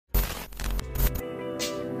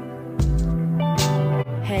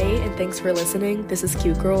Thanks for listening. This is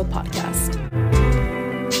Cute Girl Podcast.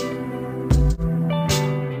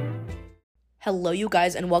 Hello, you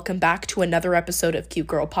guys, and welcome back to another episode of Cute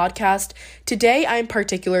Girl Podcast. Today, I'm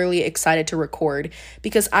particularly excited to record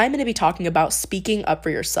because I'm going to be talking about speaking up for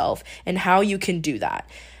yourself and how you can do that.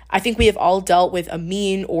 I think we have all dealt with a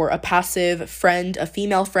mean or a passive friend, a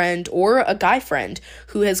female friend, or a guy friend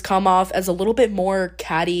who has come off as a little bit more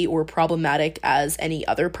catty or problematic as any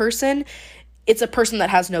other person. It's a person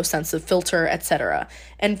that has no sense of filter, etc.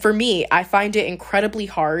 And for me, I find it incredibly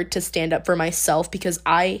hard to stand up for myself because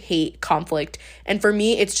I hate conflict. And for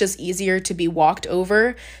me, it's just easier to be walked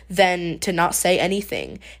over than to not say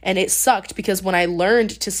anything. And it sucked because when I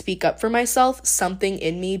learned to speak up for myself, something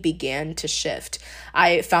in me began to shift.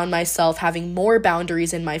 I found myself having more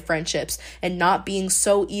boundaries in my friendships and not being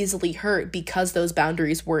so easily hurt because those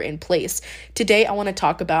boundaries were in place. Today, I want to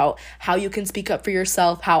talk about how you can speak up for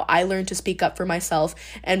yourself, how I learned to speak up for myself,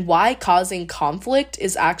 and why causing conflict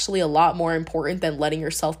is actually a lot more important than letting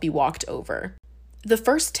yourself be walked over. The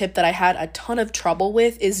first tip that I had a ton of trouble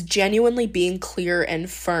with is genuinely being clear and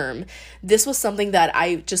firm. This was something that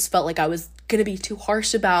I just felt like I was going to be too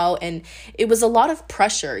harsh about, and it was a lot of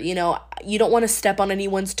pressure. You don't want to step on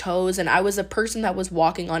anyone's toes, and I was a person that was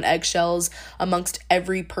walking on eggshells amongst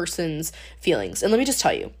every person's feelings. And let me just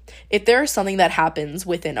tell you, if there is something that happens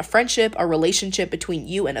within a friendship, a relationship between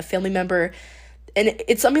you and a family member, and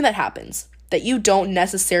it's something that happens that you don't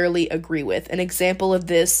necessarily agree with. An example of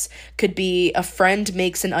this could be a friend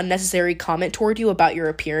makes an unnecessary comment toward you about your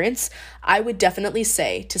appearance. I would definitely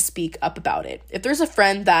say to speak up about it. If there's a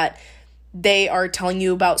friend that they are telling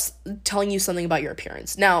you something about your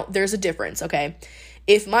appearance. Now, there's a difference, okay?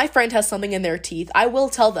 If my friend has something in their teeth, I will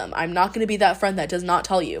tell them. I'm not going to be that friend that does not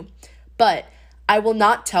tell you. But I will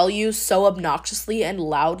not tell you so obnoxiously and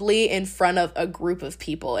loudly in front of a group of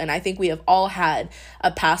people. And I think we have all had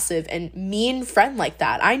a passive and mean friend like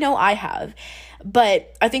that. I know I have.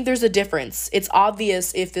 But I think there's a difference. It's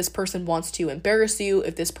obvious if this person wants to embarrass you,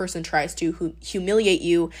 if this person tries to humiliate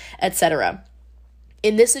you, etc.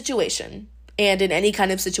 In this situation, and in any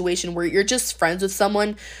kind of situation where you're just friends with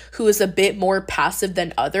someone who is a bit more passive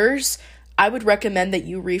than others, I would recommend that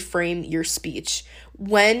you reframe your speech.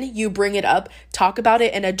 When you bring it up, talk about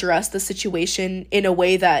it and address the situation in a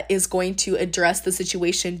way that is going to address the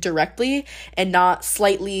situation directly and not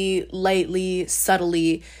slightly, lightly,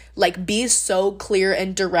 subtly. Like, be so clear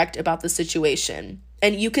and direct about the situation.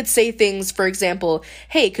 And you could say things, for example,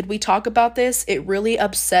 hey, could we talk about this? It really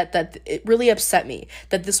upset me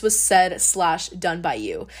that this was said/done by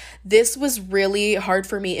you. This was really hard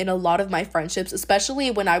for me in a lot of my friendships, especially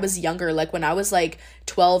when I was younger, like when I was like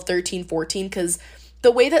 12, 13, 14, because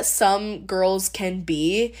the way that some girls can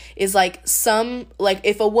be is like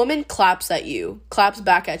if a woman claps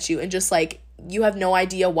back at you and just like, you have no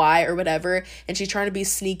idea why or whatever, and she's trying to be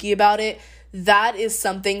sneaky about it, that is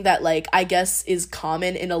something that like I guess is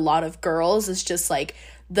common in a lot of girls. It's just like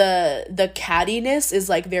the cattiness is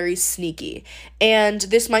like very sneaky. And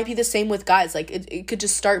this might be the same with guys. Like it could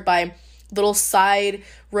just start by little side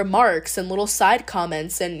remarks and little side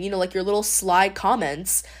comments and like your little sly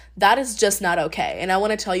comments. That is just not okay. And I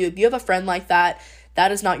want to tell you, if you have a friend like that,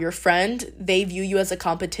 that is not your friend. They view you as a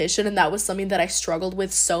competition. And that was something that I struggled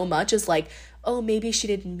with so much, is like, oh, maybe she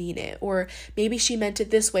didn't mean it, or maybe she meant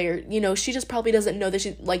it this way, or, she just probably doesn't know that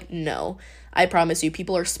she, like, no, I promise you,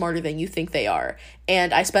 people are smarter than you think they are.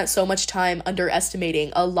 And I spent so much time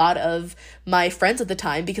underestimating a lot of my friends at the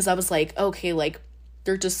time because I was like, okay, like,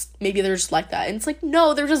 they're just like that. And it's like,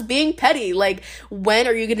 no, they're just being petty. Like, when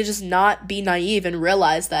are you going to just not be naive and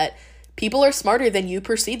realize that people are smarter than you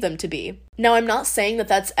perceive them to be? Now, I'm not saying that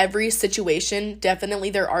that's every situation. Definitely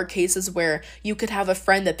there are cases where you could have a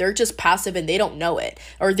friend that they're just passive and they don't know it,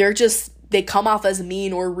 or they come off as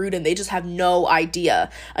mean or rude and they just have no idea.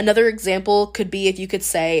 Another example could be if you could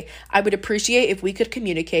say, I would appreciate if we could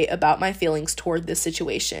communicate about my feelings toward this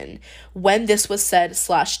situation. When this was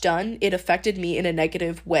said/done, it affected me in a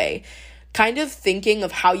negative way. Kind of thinking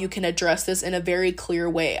of how you can address this in a very clear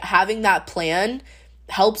way. Having that plan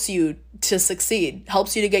helps you to succeed,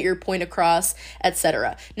 helps you to get your point across,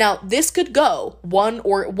 etc. Now, this could go one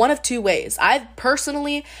of two ways. I've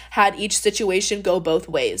personally had each situation go both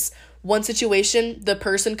ways. One situation, the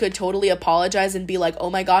person could totally apologize and be like, oh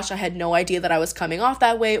my gosh, I had no idea that I was coming off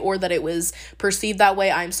that way or that it was perceived that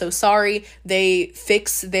way. I'm so sorry. They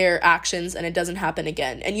fix their actions and it doesn't happen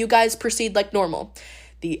again. And you guys proceed like normal.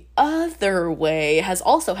 The other way has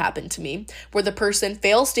also happened to me, where the person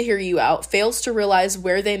fails to hear you out, fails to realize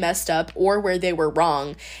where they messed up or where they were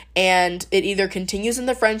wrong, and it either continues in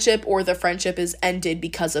the friendship or the friendship is ended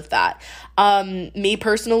because of that. Me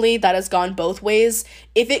personally, that has gone both ways.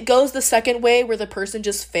 If it goes the second way, where the person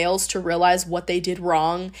just fails to realize what they did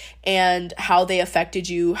wrong and how they affected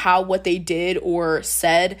you, how what they did or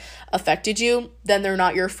said affected you, then they're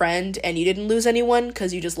not your friend and you didn't lose anyone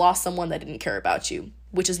because you just lost someone that didn't care about you,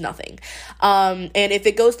 which is nothing. And if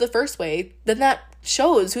it goes the first way, then that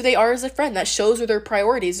shows who they are as a friend. That shows where their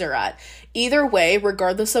priorities are at. Either way,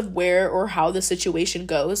 regardless of where or how the situation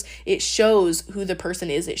goes, it shows who the person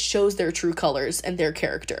is. It shows their true colors and their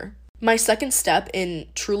character. My second step in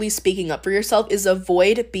truly speaking up for yourself is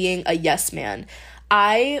avoid being a yes man.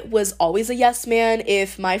 I was always a yes man.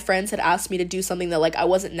 If my friends had asked me to do something that like I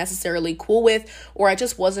wasn't necessarily cool with or I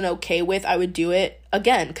just wasn't okay with, I would do it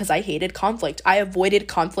again because I hated conflict. I avoided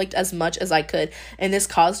conflict as much as I could, and this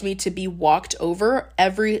caused me to be walked over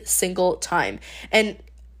every single time. And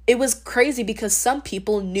it was crazy because some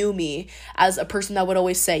people knew me as a person that would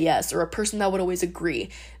always say yes or a person that would always agree.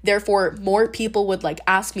 Therefore, more people would like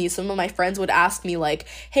ask me. Some of my friends would ask me like,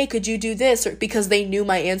 hey, could you do this? Or because they knew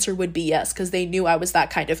my answer would be yes, because they knew I was that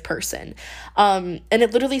kind of person. And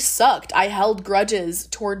it literally sucked. I held grudges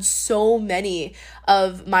towards so many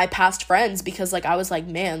of my past friends because like I was like,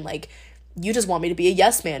 man, like you just want me to be a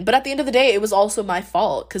yes man. But at the end of the day, it was also my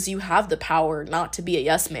fault because you have the power not to be a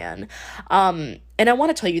yes man. And I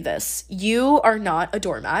want to tell you this, you are not a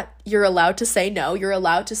doormat. You're allowed to say no. You're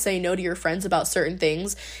allowed to say no to your friends about certain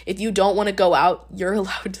things. If you don't want to go out, you're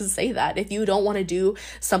allowed to say that. If you don't want to do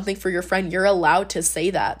something for your friend, you're allowed to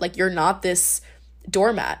say that. Like, you're not this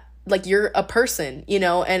doormat. Like, you're a person, you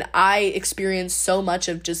know? And I experienced so much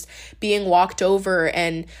of just being walked over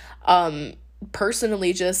and,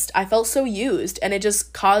 personally just I felt so used, and it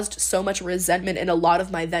just caused so much resentment in a lot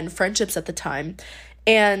of my then friendships at the time.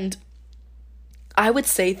 And I would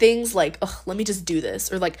say things like, oh, let me just do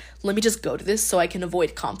this, or like, let me just go to this so I can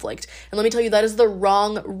avoid conflict. And let me tell you, that is the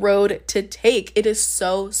wrong road to take. It is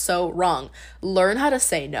so, so wrong. Learn how to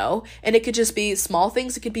say no. And it could just be small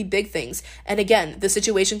things. It could be big things. And again, the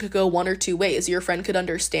situation could go one or two ways. Your friend could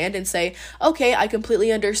understand and say, okay, I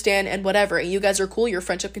completely understand and whatever. And you guys are cool. Your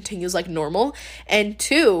friendship continues like normal. And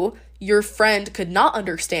two, your friend could not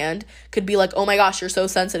understand, could be like, oh my gosh, you're so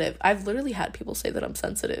sensitive. I've literally had people say that I'm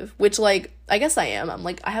sensitive, which like, I guess I am. I'm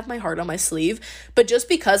like, I have my heart on my sleeve, but just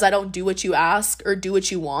because I don't do what you ask or do what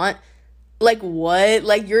you want, like what?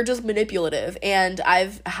 Like, you're just manipulative. And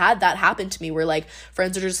I've had that happen to me where like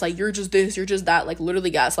friends are just like, you're just this, you're just that, like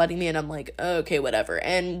literally gaslighting me. And I'm like, okay, whatever.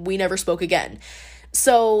 And we never spoke again.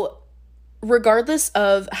 So regardless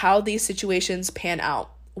of how these situations pan out,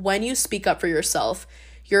 when you speak up for yourself,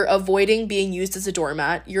 you're avoiding being used as a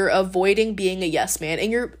doormat, you're avoiding being a yes man,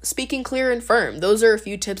 and you're speaking clear and firm. Those are a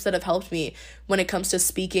few tips that have helped me when it comes to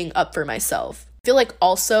speaking up for myself. I feel like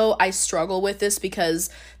also I struggle with this because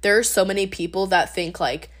there are so many people that think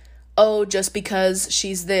like, oh, just because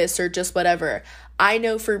she's this or just whatever. I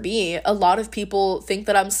know for me, a lot of people think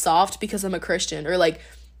that I'm soft because I'm a Christian, or like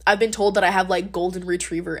I've been told that I have like golden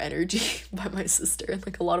retriever energy by my sister and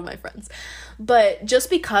like a lot of my friends. But just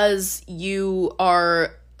because you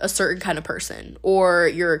are a certain kind of person or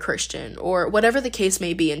you're a Christian or whatever the case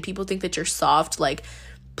may be and people think that you're soft, like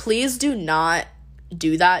please do not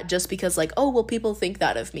do that just because like, oh, well, people think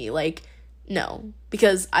that of me. Like, no,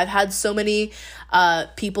 because I've had so many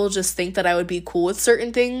people just think that I would be cool with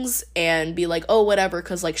certain things and be like, oh, whatever,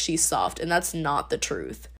 because like she's soft, and that's not the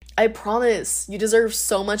truth. I promise you deserve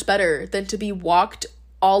so much better than to be walked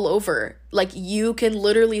all over. Like, you can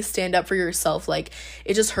literally stand up for yourself. Like,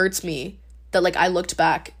 it just hurts me that like I looked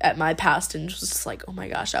back at my past and was just like, oh my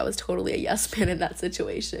gosh, I was totally a yes man in that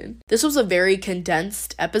situation. This was a very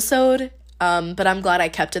condensed episode, but I'm glad I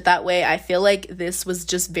kept it that way. I feel like this was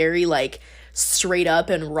just very like straight up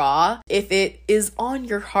and raw. If it is on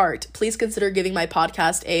your heart, please consider giving my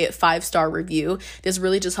podcast a 5-star review. This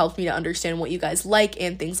really just helps me to understand what you guys like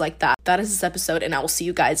and things like that. That is this episode, and I will see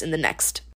you guys in the next.